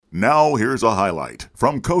Now here's a highlight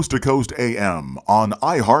from Coast to Coast AM on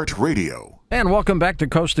iHeartRadio. And welcome back to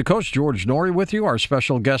Coast. George Noory with you. Our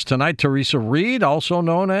special guest tonight, Theresa Reed, also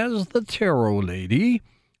known as the Tarot Lady,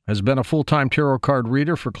 has been a full-time tarot card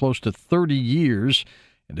reader for close to 30 years.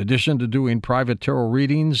 In addition to doing private tarot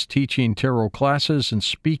readings, teaching tarot classes, and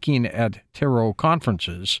speaking at tarot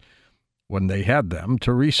conferences when they had them,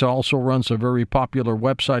 Theresa also runs a very popular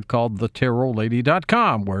website called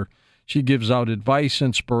thetarotlady.com, where she gives out advice,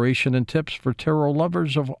 inspiration, and tips for tarot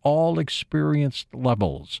lovers of all experienced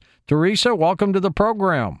levels. Theresa, welcome to the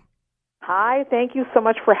program. Hi, thank you so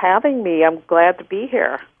much for having me. I'm glad to be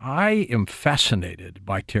here. I am fascinated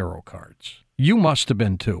by tarot cards. You must have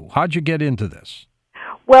been too. How'd you get into this?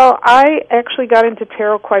 Well, I actually got into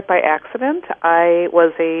tarot quite by accident. I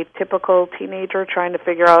was a typical teenager trying to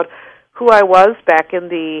figure out who I was back in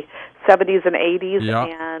the 70s and 80s, Yeah.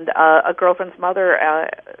 and a girlfriend's mother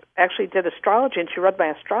actually did astrology, and she read my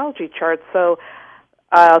astrology chart, so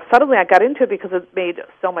suddenly I got into it because it made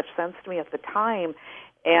so much sense to me at the time.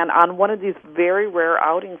 And on one of these very rare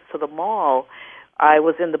outings to the mall, I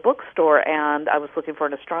was in the bookstore, and I was looking for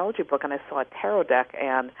an astrology book, and I saw a tarot deck,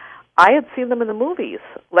 and I had seen them in the movies,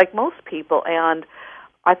 like most people, and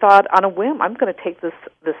I thought, on a whim, I'm going to take this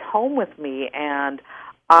home with me, and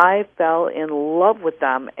I fell in love with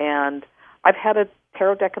them, and I've had a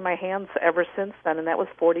tarot deck in my hands ever since then, and that was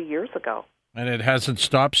 40 years ago. And it hasn't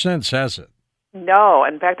stopped since, has it? No.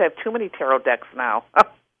 In fact, I have too many tarot decks now.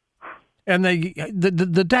 And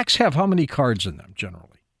the decks have how many cards in them,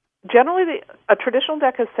 generally? Generally, a traditional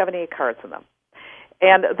deck has 78 cards in them.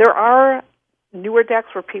 And there are newer decks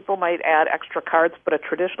where people might add extra cards, but a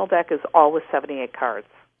traditional deck is always 78 cards.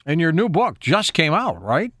 And your new book just came out,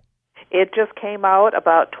 right? It just came out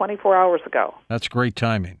about 24 hours ago. That's great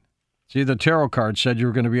timing. See, the tarot card said you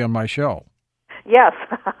were going to be on my show. Yes.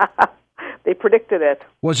 They predicted it.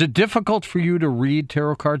 Was it difficult for you to read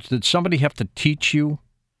tarot cards? Did somebody have to teach you?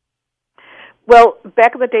 Well,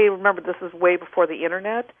 back in the day, remember, this is way before the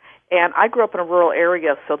Internet, and I grew up in a rural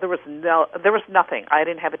area, so there was nothing. I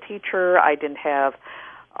didn't have a teacher. I didn't have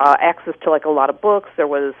access to, like, a lot of books. There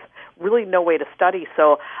was really no way to study,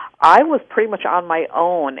 so I was pretty much on my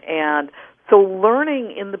own, and so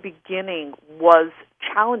learning in the beginning was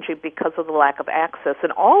challenging because of the lack of access.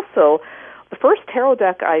 And also, the first tarot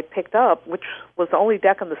deck I picked up, which was the only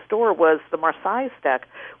deck in the store, was the Marseilles deck,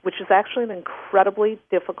 which is actually an incredibly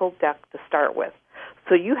difficult deck to start with.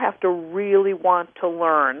 So you have to really want to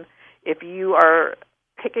learn if you are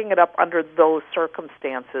picking it up under those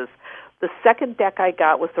circumstances. The second deck I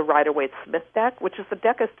got was the Rider-Waite-Smith deck, which is the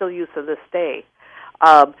deck I still use to this day.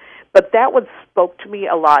 But that one spoke to me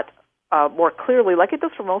a lot more clearly, like it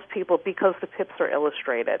does for most people, because the tips are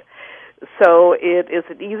illustrated. So it is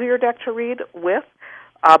an easier deck to read with,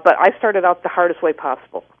 but I started out the hardest way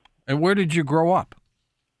possible. And where did you grow up?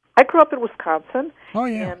 I grew up in Wisconsin. Oh,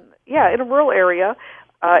 yeah. And, yeah, in a rural area.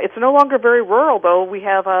 It's no longer very rural, though. We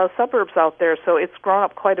have suburbs out there, so it's grown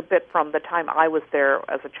up quite a bit from the time I was there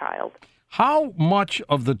as a child. How much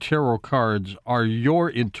of the tarot cards are your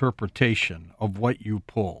interpretation of what you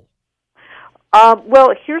pull?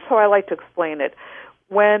 Well, here's how I like to explain it.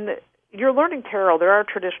 When you're learning tarot, there are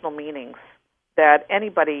traditional meanings that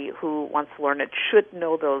anybody who wants to learn it should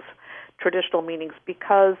know those traditional meanings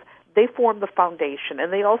because they form the foundation,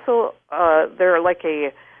 and they also they're like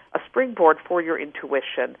a springboard for your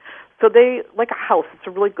intuition. So they, like a house, it's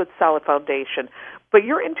a really good solid foundation. But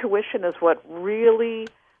your intuition is what really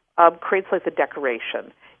creates like the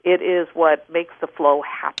decoration. It is what makes the flow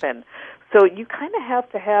happen. So you kind of have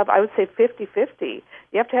to have, I would say, 50-50.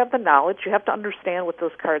 You have to have the knowledge. You have to understand what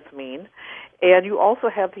those cards mean. And you also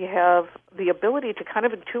have to have the ability to kind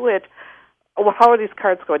of intuit, well, how are these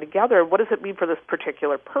cards going together? What does it mean for this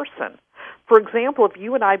particular person? For example, if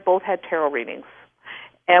you and I both had tarot readings,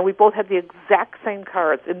 and we both had the exact same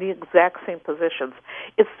cards in the exact same positions,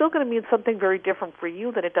 it's still going to mean something very different for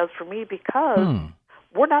you than it does for me because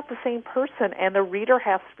we're not the same person, and the reader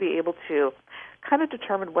has to be able to kind of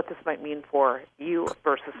determine what this might mean for you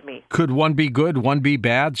versus me. Could one be good, one be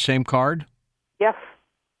bad, same card? Yes.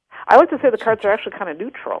 I like to say the cards are actually kind of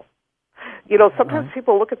neutral. You know, sometimes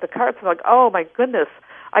people look at the cards and they're like, oh, my goodness,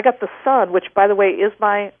 I got the Sun, which, by the way, is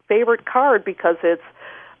my favorite card because it's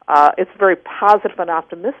very positive and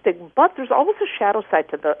optimistic, but there's always a shadow side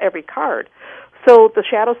to every card. So the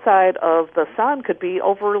shadow side of the Sun could be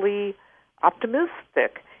overly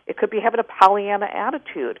optimistic. It could be having a Pollyanna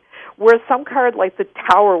attitude. Whereas some card like the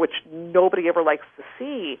Tower, which nobody ever likes to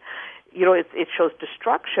see, you know, it shows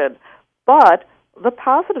destruction. But the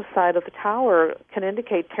positive side of the Tower can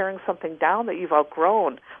indicate tearing something down that you've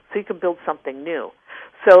outgrown so you can build something new.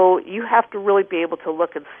 So you have to really be able to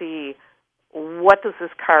look and see, what does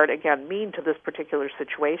this card, again, mean to this particular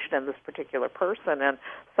situation and this particular person. And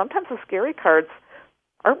sometimes the scary cards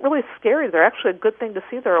aren't really scary. They're actually a good thing to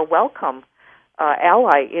see. They're a welcome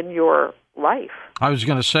ally in your life. I was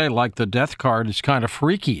going to say, like the death card is kind of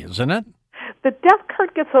freaky, isn't it? The death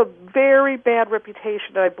card gets a very bad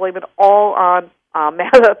reputation, and I blame it all on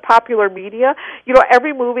popular media. You know,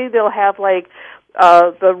 every movie they'll have, like,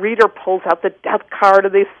 the reader pulls out the death card,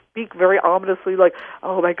 and they speak very ominously, like,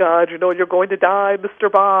 oh, my God, you know, you're going to die,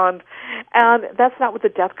 Mr. Bond. And that's not what the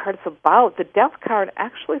death card is about. The death card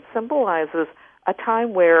actually symbolizes a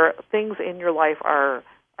time where things in your life are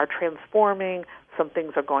transforming, some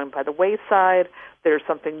things are going by the wayside, there's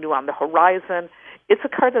something new on the horizon. It's a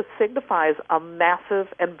card that signifies a massive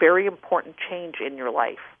and very important change in your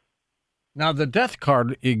life. Now, the death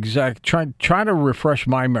card, try to refresh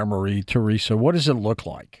my memory, Teresa. What does it look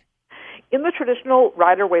like? In the traditional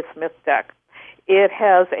Rider-Waite-Smith deck, it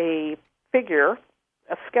has a figure,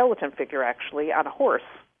 a skeleton figure actually, on a horse.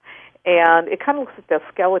 And it kind of looks like the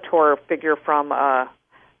Skeletor figure from,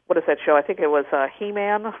 what is that show? I think it was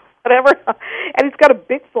He-Man, whatever. And he's got a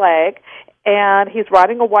big flag, and he's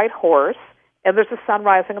riding a white horse, and there's the sun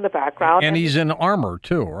rising in the background. And he's in armor,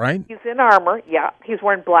 too, right? He's in armor, yeah. He's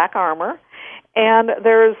wearing black armor. And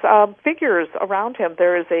there's figures around him.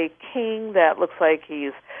 There is a king that looks like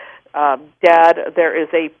he's dead. There is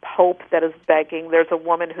a pope that is begging. There's a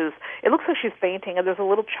woman it looks like she's fainting, and there's a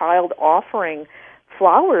little child offering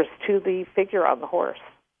flowers to the figure on the horse.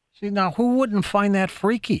 See, now, who wouldn't find that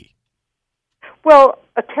freaky? Well,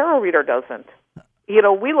 a tarot reader doesn't. You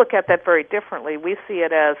know, we look at that very differently. We see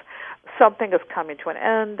it as something is coming to an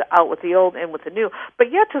end, out with the old, in with the new.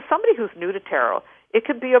 But yet, to somebody who's new to tarot, it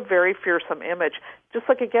can be a very fearsome image. Just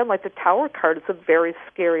like, again, like the Tower card, it's a very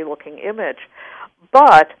scary-looking image.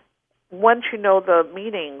 But once you know the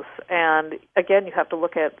meanings, and again, you have to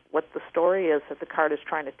look at what the story is that the card is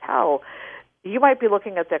trying to tell, you might be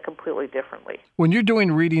looking at that completely differently. When you're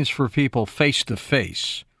doing readings for people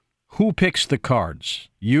face-to-face, who picks the cards,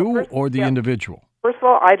 you or the individual? First of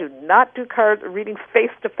all, I do not do card readings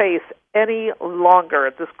face-to-face any longer.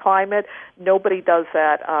 At this climate, nobody does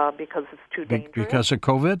that because it's too dangerous. Because of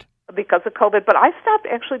COVID? Because of COVID. But I stopped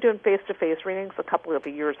actually doing face-to-face readings a couple of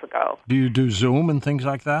years ago. Do you do Zoom and things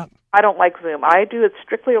like that? I don't like Zoom. I do it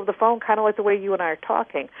strictly over the phone, kind of like the way you and I are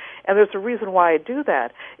talking. And there's a reason why I do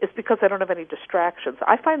that. It's because I don't have any distractions.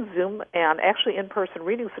 I find Zoom and actually in-person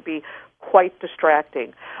readings to be quite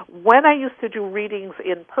distracting. When I used to do readings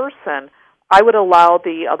in person, I would allow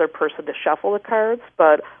the other person to shuffle the cards,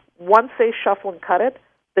 but once they shuffle and cut it,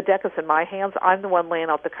 the deck is in my hands. I'm the one laying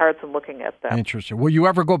out the cards and looking at them. Interesting. Will you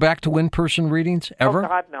ever go back to in-person readings, ever? Oh,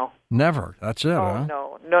 God, no. Never. That's it, huh?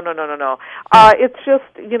 No. It's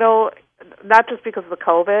just, you know, not just because of the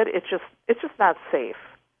COVID, it's just not safe.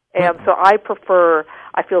 And so I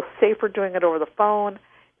feel safer doing it over the phone,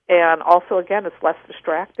 and also, again, it's less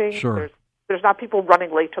distracting. Sure. There's not people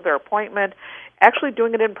running late to their appointment. Actually,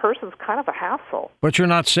 doing it in person is kind of a hassle. But you're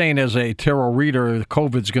not saying as a tarot reader,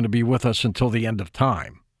 COVID's going to be with us until the end of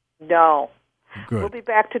time. No. Good. We'll be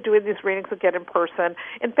back to doing these readings again in person.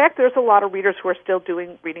 In fact, there's a lot of readers who are still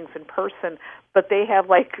doing readings in person, but they have,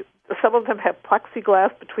 like, some of them have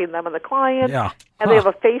plexiglass between them and the client, and they have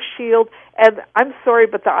a face shield. And I'm sorry,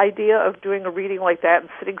 but the idea of doing a reading like that and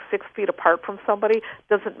sitting 6 feet apart from somebody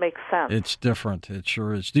doesn't make sense. It's different. It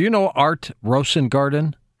sure is. Do you know Art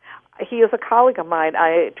Rosengarten? He is a colleague of mine.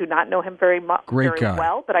 I do not know him very guy.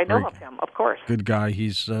 well, but I know of him, of course. Good guy.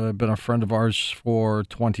 He's been a friend of ours for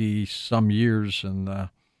 20-some years, and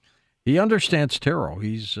he understands tarot.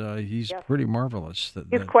 He's pretty marvelous.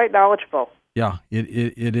 He's quite knowledgeable. Yeah,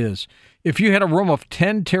 it is. If you had a room of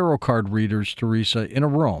 10 tarot card readers, Teresa, in a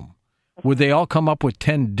room, would they all come up with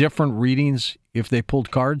 10 different readings if they pulled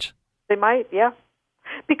cards? They might, yeah.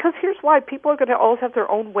 Because here's why. People are going to always have their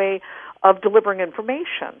own way of delivering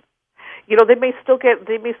information. You know, they may still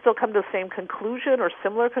come to the same conclusion or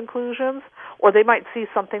similar conclusions, or they might see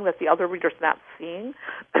something that the other reader's not seeing.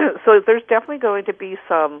 So there's definitely going to be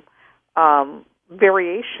some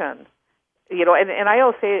variation. You know, and I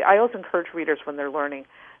always encourage readers when they're learning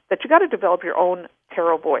that you got to develop your own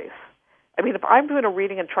tarot voice. I mean, if I'm doing a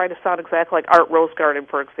reading and trying to sound exactly like Art Rosengarten,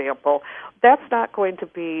 for example, that's not going to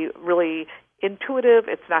be really intuitive.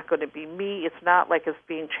 It's not going to be me. It's not like it's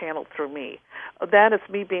being channeled through me. Then it's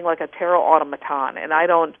me being like a tarot automaton, and I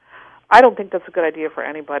don't think that's a good idea for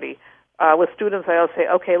anybody. With students, I always say,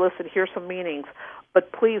 okay, listen, here's some meanings,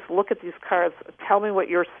 but please look at these cards. Tell me what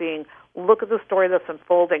you're seeing. Look at the story that's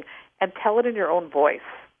unfolding, and tell it in your own voice.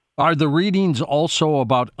 Are the readings also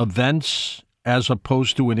about events as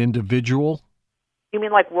opposed to an individual? You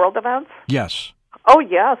mean like world events? Yes. Oh,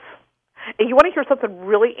 yes. And you want to hear something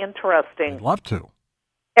really interesting? I'd love to.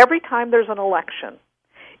 Every time there's an election,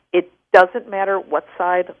 it doesn't matter what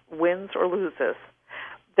side wins or loses.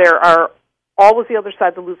 There are always the other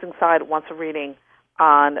side, the losing side, wants a reading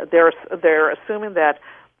on. They're assuming that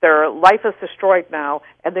their life is destroyed now,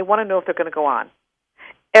 and they want to know if they're going to go on.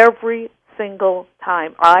 Every single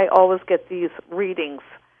time, I always get these readings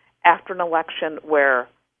after an election where,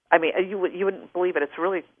 I mean, you wouldn't believe it. It's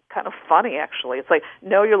really kind of funny, actually. It's like,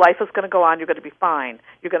 no, your life is going to go on. You're going to be fine.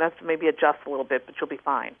 You're going to have to maybe adjust a little bit, but you'll be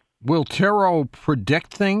fine. Will tarot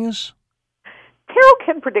predict things? Tarot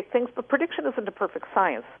can predict things, but prediction isn't a perfect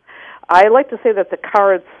science. I like to say that the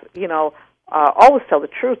cards, always tell the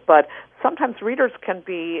truth, but sometimes readers can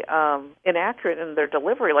be inaccurate in their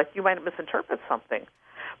delivery. Like you might misinterpret something.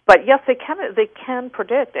 But yes, they can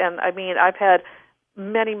predict. And I mean, I've had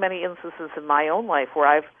many instances in my own life where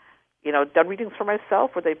I've done readings for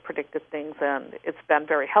myself where they've predicted things, and it's been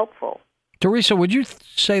very helpful. Teresa, would you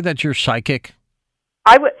say that you're psychic?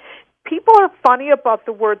 I would. People are funny about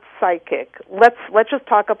the word psychic. Let's just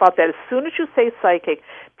talk about that. As soon as you say psychic,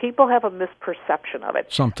 people have a misperception of it.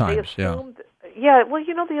 Sometimes, Yeah, well,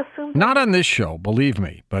 they assume... Not on this show, believe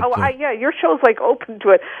me. But your show's, open to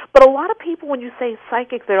it. But a lot of people, when you say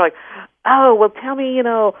psychic, they're like, oh, well, tell me,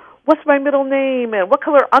 what's my middle name and what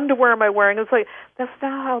color underwear am I wearing? It's like, that's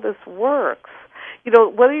not how this works.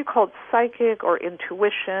 Whether you call it psychic or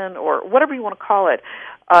intuition or whatever you want to call it,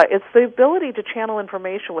 it's the ability to channel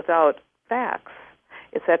information without facts.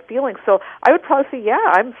 It's that feeling. So I would probably say,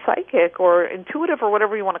 yeah, I'm psychic or intuitive or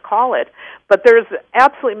whatever you want to call it. But there's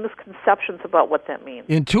absolutely misconceptions about what that means.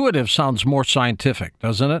 Intuitive sounds more scientific,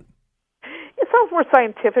 doesn't it? It sounds more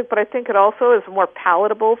scientific, but I think it also is more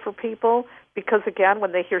palatable for people because, again,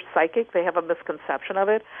 when they hear psychic, they have a misconception of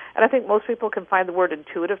it. And I think most people can find the word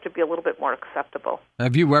intuitive to be a little bit more acceptable.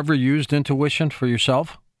 Have you ever used intuition for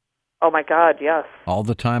yourself? Oh, my God, yes. All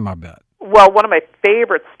the time, I bet. Well, one of my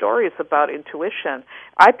favorite stories about intuition,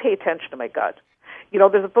 I pay attention to my gut.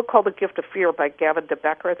 There's a book called The Gift of Fear by Gavin de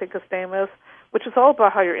Becker, I think his name is, which is all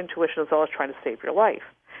about how your intuition is always trying to save your life.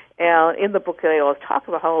 And in the book, they always talk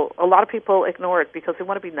about how a lot of people ignore it because they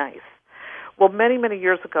want to be nice. Well, many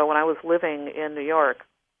years ago when I was living in New York,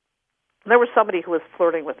 there was somebody who was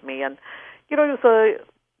flirting with me. And, he was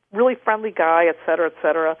a really friendly guy, et cetera, et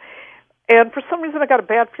cetera. And for some reason, I got a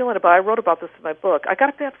bad feeling about it. I wrote about this in my book. I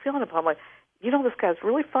got a bad feeling about it. I'm like, this guy's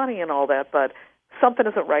really funny and all that, but something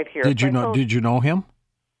isn't right here. Did you know him?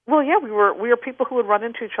 Well, yeah, we were people who would run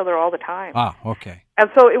into each other all the time. Ah, okay. And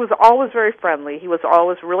so it was always very friendly. He was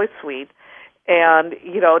always really sweet, and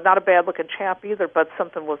not a bad looking chap either. But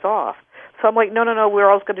something was off. So I'm like, no, we're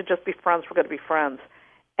always going to just be friends. We're going to be friends.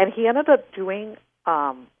 And he ended up doing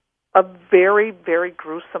a very, very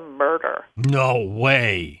gruesome murder. No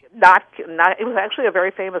way. Not. It was actually a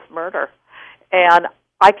very famous murder, and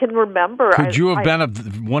I can remember. Could you have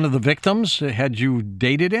been one of the victims had you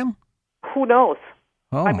dated him? Who knows?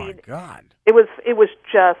 Oh, my God. It was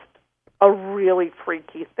just a really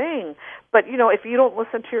freaky thing. But, if you don't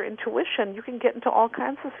listen to your intuition, you can get into all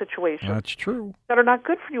kinds of situations. That's true. That are not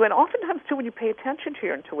good for you. And oftentimes, too, when you pay attention to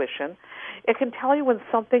your intuition, it can tell you when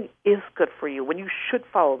something is good for you, when you should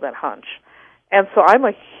follow that hunch. And so I'm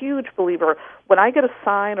a huge believer. When I get a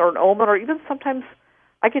sign or an omen, or even sometimes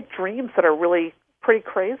I get dreams that are really pretty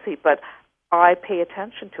crazy, but I pay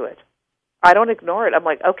attention to it. I don't ignore it. I'm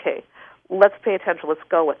like, okay, let's pay attention. Let's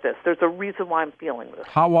go with this. There's a reason why I'm feeling this.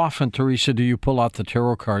 How often, Teresa, do you pull out the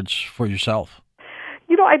tarot cards for yourself?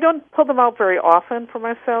 I don't pull them out very often for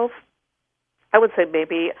myself. I would say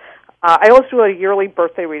maybe I always do a yearly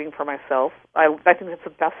birthday reading for myself. I think that's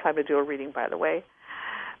the best time to do a reading, by the way,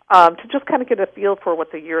 to just kind of get a feel for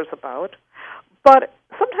what the year is about. But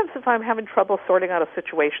sometimes if I'm having trouble sorting out a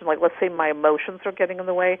situation, like let's say my emotions are getting in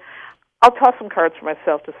the way, I'll toss some cards for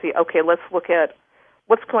myself to see, okay, let's look at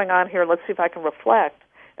what's going on here. Let's see if I can reflect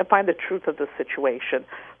and find the truth of the situation.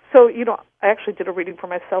 So, I actually did a reading for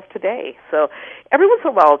myself today. So every once in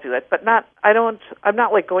a while I'll do that, but I'm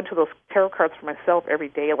not like going to those tarot cards for myself every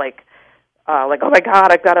day like, oh my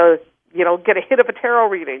God, I've got to, get a hit of a tarot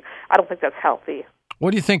reading. I don't think that's healthy.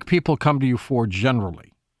 What do you think people come to you for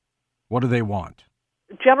generally? What do they want?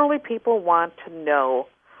 Generally, people want to know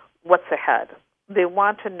what's ahead. They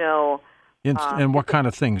want to know... And what kind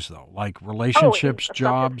of things, though? Like relationships,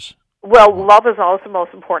 jobs? Well, love is always the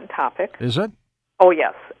most important topic. Is it? Oh,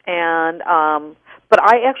 yes. And but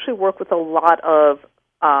I actually work with a lot of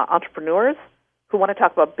entrepreneurs who want to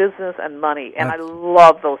talk about business and money, and I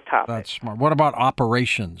love those topics. That's smart. What about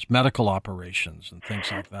operations, medical operations, and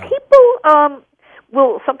things like that? People,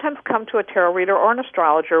 will sometimes come to a tarot reader or an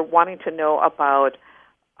astrologer wanting to know about,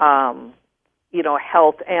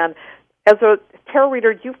 health. And as a tarot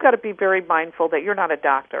reader, you've got to be very mindful that you're not a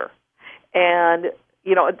doctor, and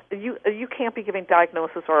you can't be giving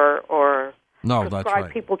diagnosis or no, prescribe that's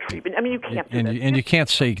right. people treatment. I mean, you can't do that. And you can't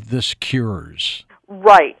say this cures.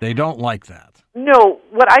 Right. They don't like that. No,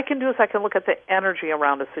 what I can do is I can look at the energy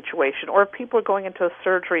around a situation, or if people are going into a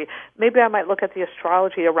surgery, maybe I might look at the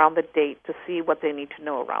astrology around the date to see what they need to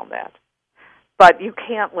know around that. But you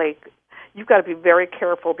can't, you've got to be very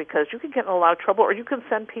careful because you can get in a lot of trouble, or you can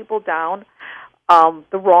send people down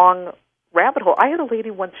the wrong rabbit hole. I had a lady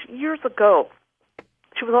once years ago.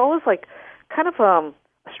 She was always kind of a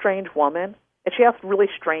strange woman, and she asked really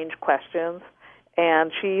strange questions,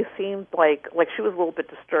 and she seemed like she was a little bit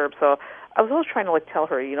disturbed. So I was always trying to tell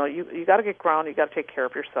her, you got to get grounded, you got to take care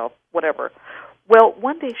of yourself, whatever. Well,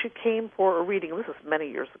 one day she came for a reading. This was many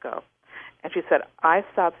years ago. And she said, I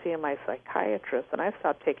stopped seeing my psychiatrist and I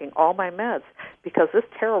stopped taking all my meds because this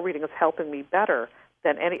tarot reading is helping me better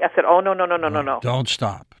than any. I said, oh, no. Don't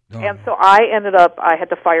stop. And so I had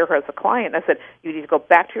to fire her as a client. I said, you need to go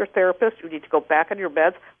back to your therapist. You need to go back on your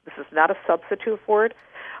meds. This is not a substitute for it.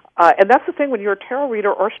 And that's the thing when you're a tarot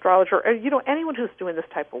reader or astrologer, or, anyone who's doing this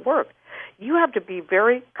type of work, you have to be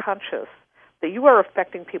very conscious that you are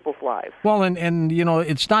affecting people's lives. Well, and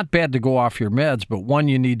it's not bad to go off your meds, but one,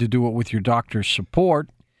 you need to do it with your doctor's support,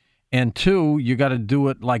 and two, you got to do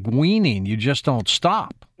it like weaning. You just don't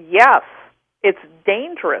stop. Yes, it's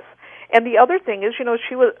dangerous. And the other thing is,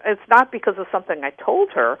 it's not because of something I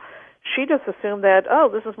told her. She just assumed that,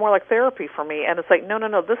 this is more like therapy for me. And it's like, no,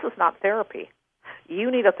 this is not therapy.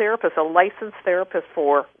 You need a therapist, a licensed therapist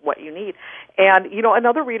for what you need. And,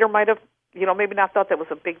 another reader might have, maybe not thought that was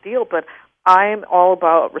a big deal, but I'm all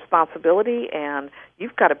about responsibility, and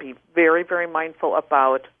you've got to be very, very mindful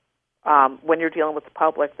about when you're dealing with the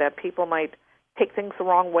public that people might take things the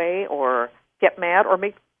wrong way or get mad or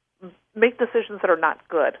make decisions that are not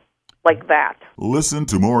good, like that. Listen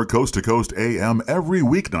to more Coast to Coast AM every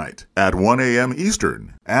weeknight at 1 a.m.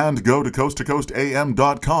 Eastern, and go to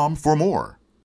coasttocoastam.com for more.